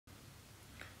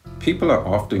People are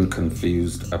often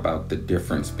confused about the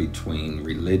difference between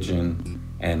religion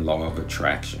and law of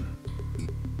attraction.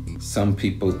 Some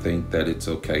people think that it's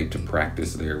okay to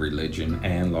practice their religion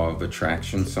and law of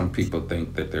attraction. Some people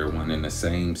think that they're one and the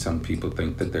same. Some people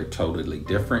think that they're totally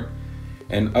different.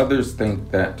 And others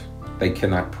think that they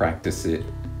cannot practice it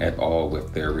at all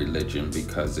with their religion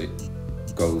because it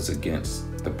goes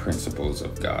against the principles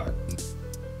of God.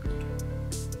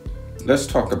 Let's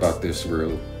talk about this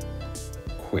real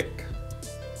quick.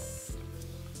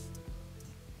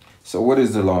 So what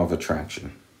is the law of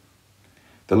attraction?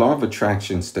 The law of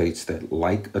attraction states that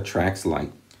like attracts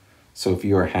like. So if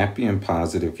you are happy and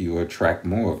positive, you attract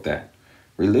more of that.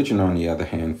 Religion, on the other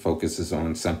hand, focuses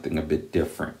on something a bit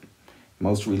different.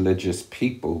 Most religious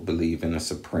people believe in a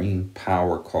supreme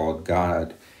power called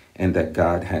God and that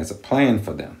God has a plan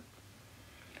for them.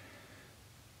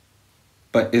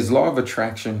 But is law of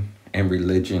attraction and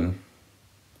religion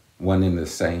one and the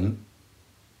same?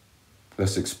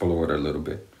 Let's explore it a little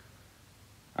bit.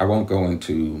 I won't go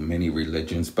into many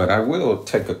religions, but I will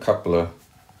take a couple of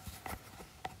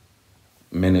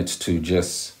minutes to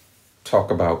just talk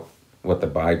about what the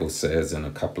Bible says in a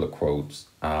couple of quotes,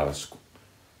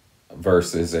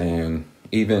 verses, and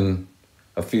even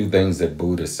a few things that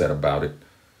Buddha said about it.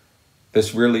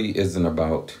 This really isn't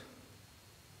about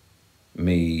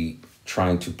me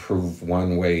trying to prove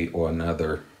one way or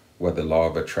another whether law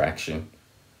of attraction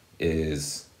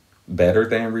is better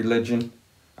than religion.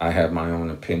 I have my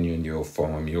own opinion, you'll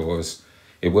form yours.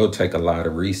 It will take a lot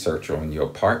of research on your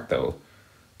part, though,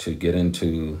 to get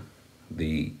into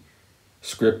the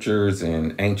scriptures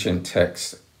and ancient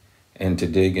texts and to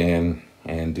dig in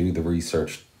and do the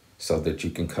research so that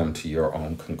you can come to your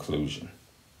own conclusion.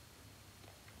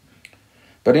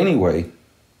 But anyway,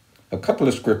 a couple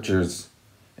of scriptures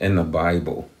in the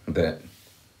Bible that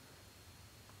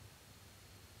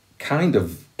kind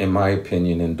of, in my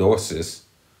opinion, endorses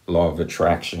law of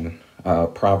attraction.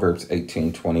 Proverbs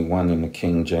 18:21 in the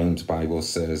King James Bible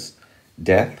says,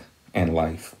 "Death and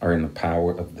life are in the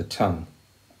power of the tongue."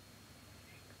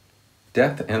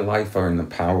 Death and life are in the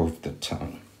power of the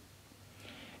tongue,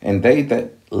 and they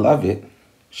that love it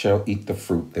shall eat the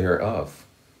fruit thereof.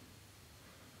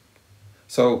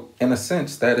 So, in a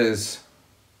sense, that is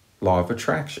law of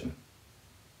attraction.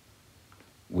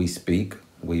 We speak,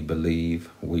 we believe,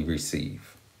 we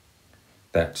receive.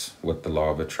 That's what the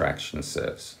law of attraction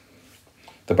says.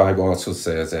 The Bible also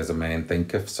says, as a man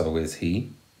thinketh, so is he.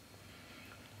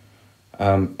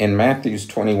 In Matthew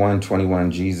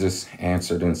 21:21, Jesus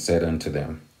answered and said unto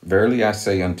them, "Verily I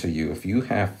say unto you, if you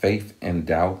have faith and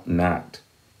doubt not,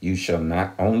 you shall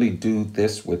not only do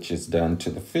this which is done to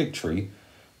the fig tree,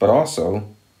 but also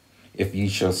if ye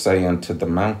shall say unto the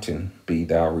mountain, be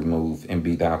thou removed, and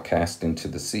be thou cast into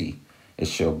the sea, it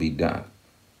shall be done."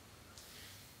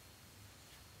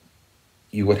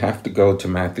 You would have to go to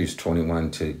Matthew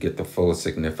 21 to get the full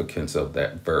significance of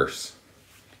that verse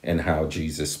and how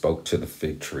Jesus spoke to the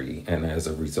fig tree. And as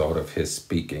a result of his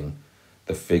speaking,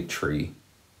 the fig tree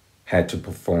had to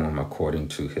perform according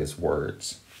to his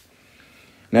words.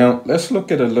 Now, let's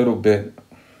look at a little bit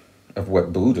of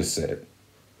what Buddha said.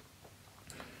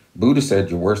 Buddha said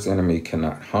your worst enemy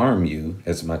cannot harm you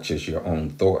as much as your own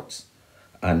thoughts,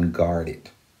 unguarded.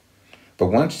 But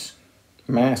once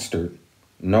mastered,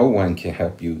 no one can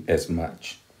help you as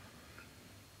much.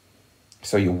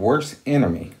 So your worst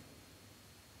enemy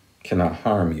cannot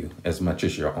harm you as much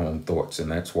as your own thoughts.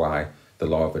 And that's why the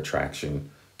law of attraction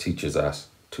teaches us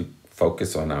to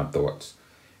focus on our thoughts.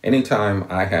 Anytime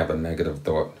I have a negative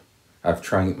thought, I've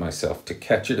trained myself to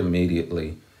catch it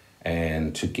immediately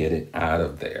and to get it out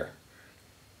of there.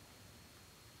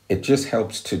 It just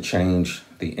helps to change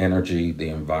the energy, the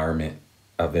environment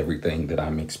of everything that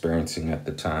I'm experiencing at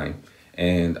the time.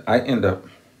 And I end up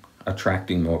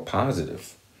attracting more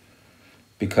positive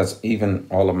because even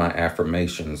all of my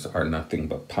affirmations are nothing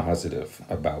but positive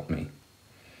about me.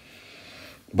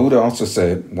 Buddha also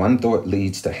said, one thought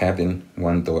leads to heaven,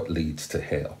 one thought leads to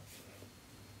hell.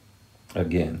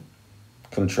 Again,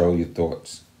 control your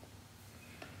thoughts.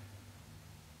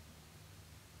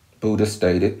 Buddha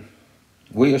stated,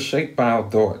 we are shaped by our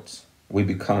thoughts. We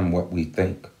become what we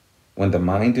think. When the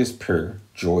mind is pure,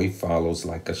 joy follows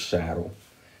like a shadow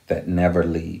that never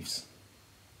leaves.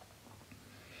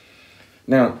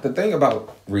 Now, the thing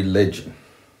about religion,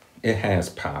 it has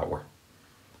power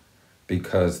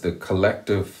because the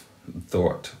collective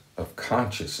thought of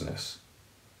consciousness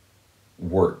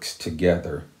works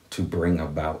together to bring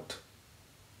about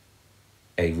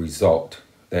a result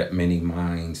that many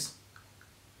minds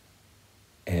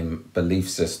and belief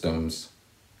systems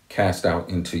cast out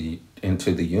into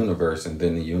the universe, and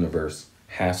then the universe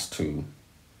has to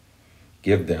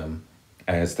give them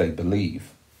as they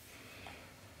believe.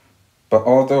 But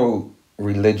although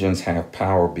religions have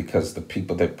power because the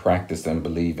people that practice them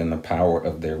believe in the power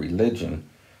of their religion,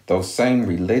 those same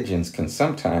religions can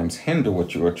sometimes hinder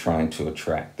what you are trying to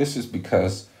attract. This is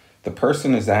because the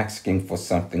person is asking for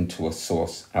something to a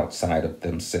source outside of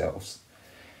themselves.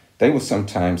 They will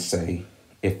sometimes say,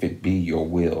 "If it be your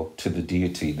will," to the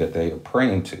deity that they are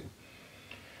praying to.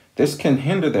 This can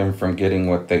hinder them from getting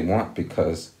what they want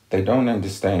because they don't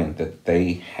understand that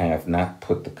they have not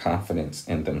put the confidence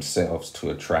in themselves to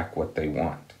attract what they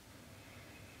want.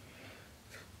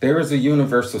 There is a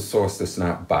universal source that's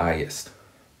not biased.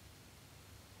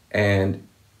 And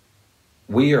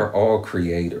we are all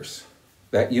creators.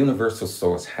 That universal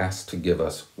source has to give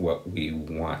us what we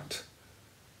want.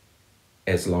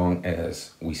 As long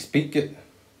as we speak it,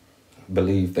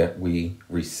 believe that we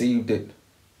received it,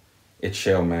 it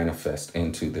shall manifest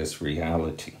into this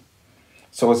reality.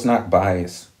 So it's not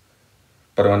biased.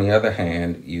 But on the other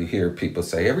hand, you hear people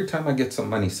say, every time I get some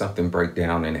money, something break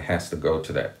down and it has to go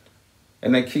to that.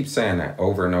 And they keep saying that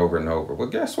over and over and over. Well,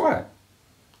 guess what?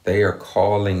 They are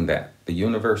calling that. The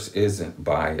universe isn't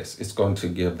biased. It's going to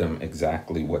give them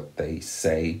exactly what they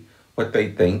say, what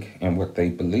they think, and what they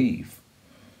believe.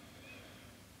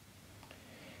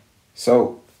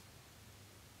 So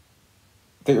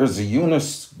there is a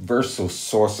universal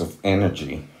source of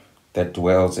energy that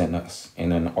dwells in us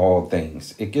and in all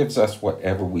things. It gives us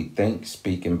whatever we think,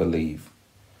 speak, and believe.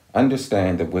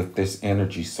 Understand that with this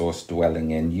energy source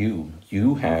dwelling in you,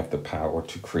 you have the power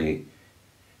to create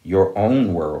your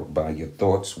own world by your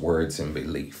thoughts, words, and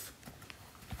belief.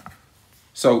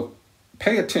 So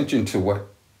pay attention to what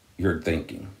you're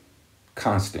thinking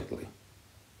constantly.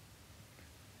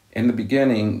 In the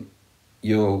beginning,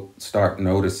 you'll start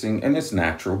noticing, and it's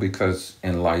natural because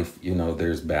in life,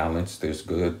 there's balance, there's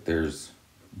good, there's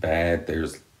bad,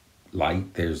 there's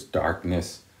light, there's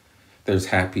darkness, there's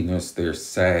happiness, there's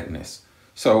sadness.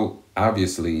 So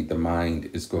obviously the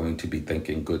mind is going to be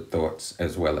thinking good thoughts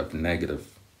as well as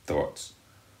negative thoughts.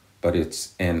 But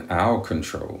it's in our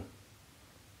control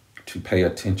to pay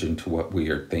attention to what we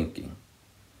are thinking.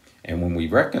 And when we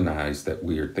recognize that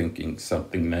we are thinking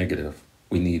something negative,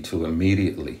 we need to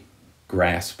immediately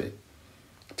grasp it,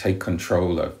 take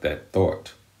control of that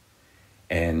thought,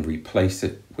 and replace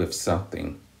it with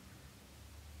something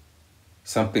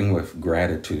with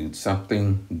gratitude,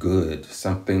 something good,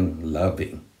 something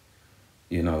loving.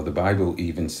 The Bible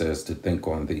even says to think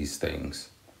on these things.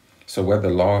 So whether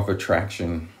law of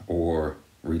attraction or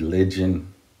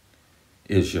religion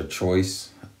is your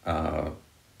choice,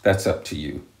 that's up to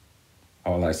you.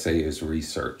 All I say is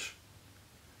research.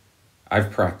 I've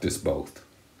practiced both.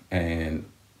 And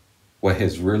what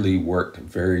has really worked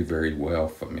very, very well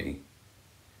for me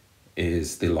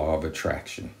is the law of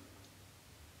attraction.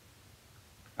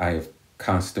 I have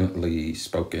constantly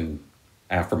spoken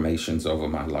affirmations over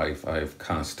my life. I have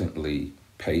constantly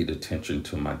paid attention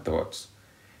to my thoughts.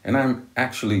 And I'm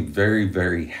actually very,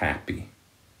 very happy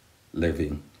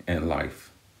living in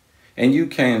life. And you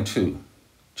can too.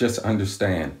 Just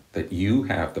understand that you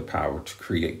have the power to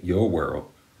create your world.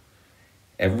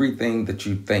 Everything that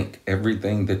you think,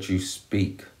 everything that you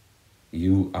speak,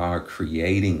 you are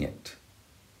creating it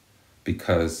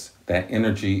because that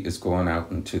energy is going out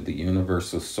into the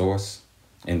universal source,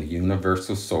 and the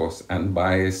universal source,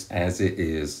 unbiased as it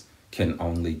is, can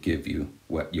only give you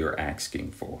what you're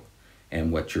asking for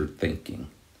and what you're thinking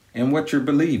and what you're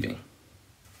believing.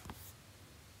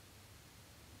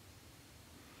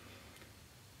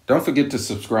 Don't forget to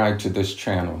subscribe to this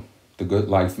channel. The Good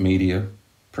Life Media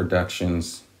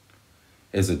Productions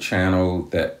is a channel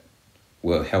that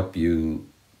will help you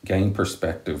gain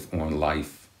perspective on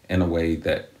life in a way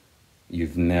that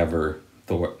you've never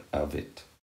thought of it.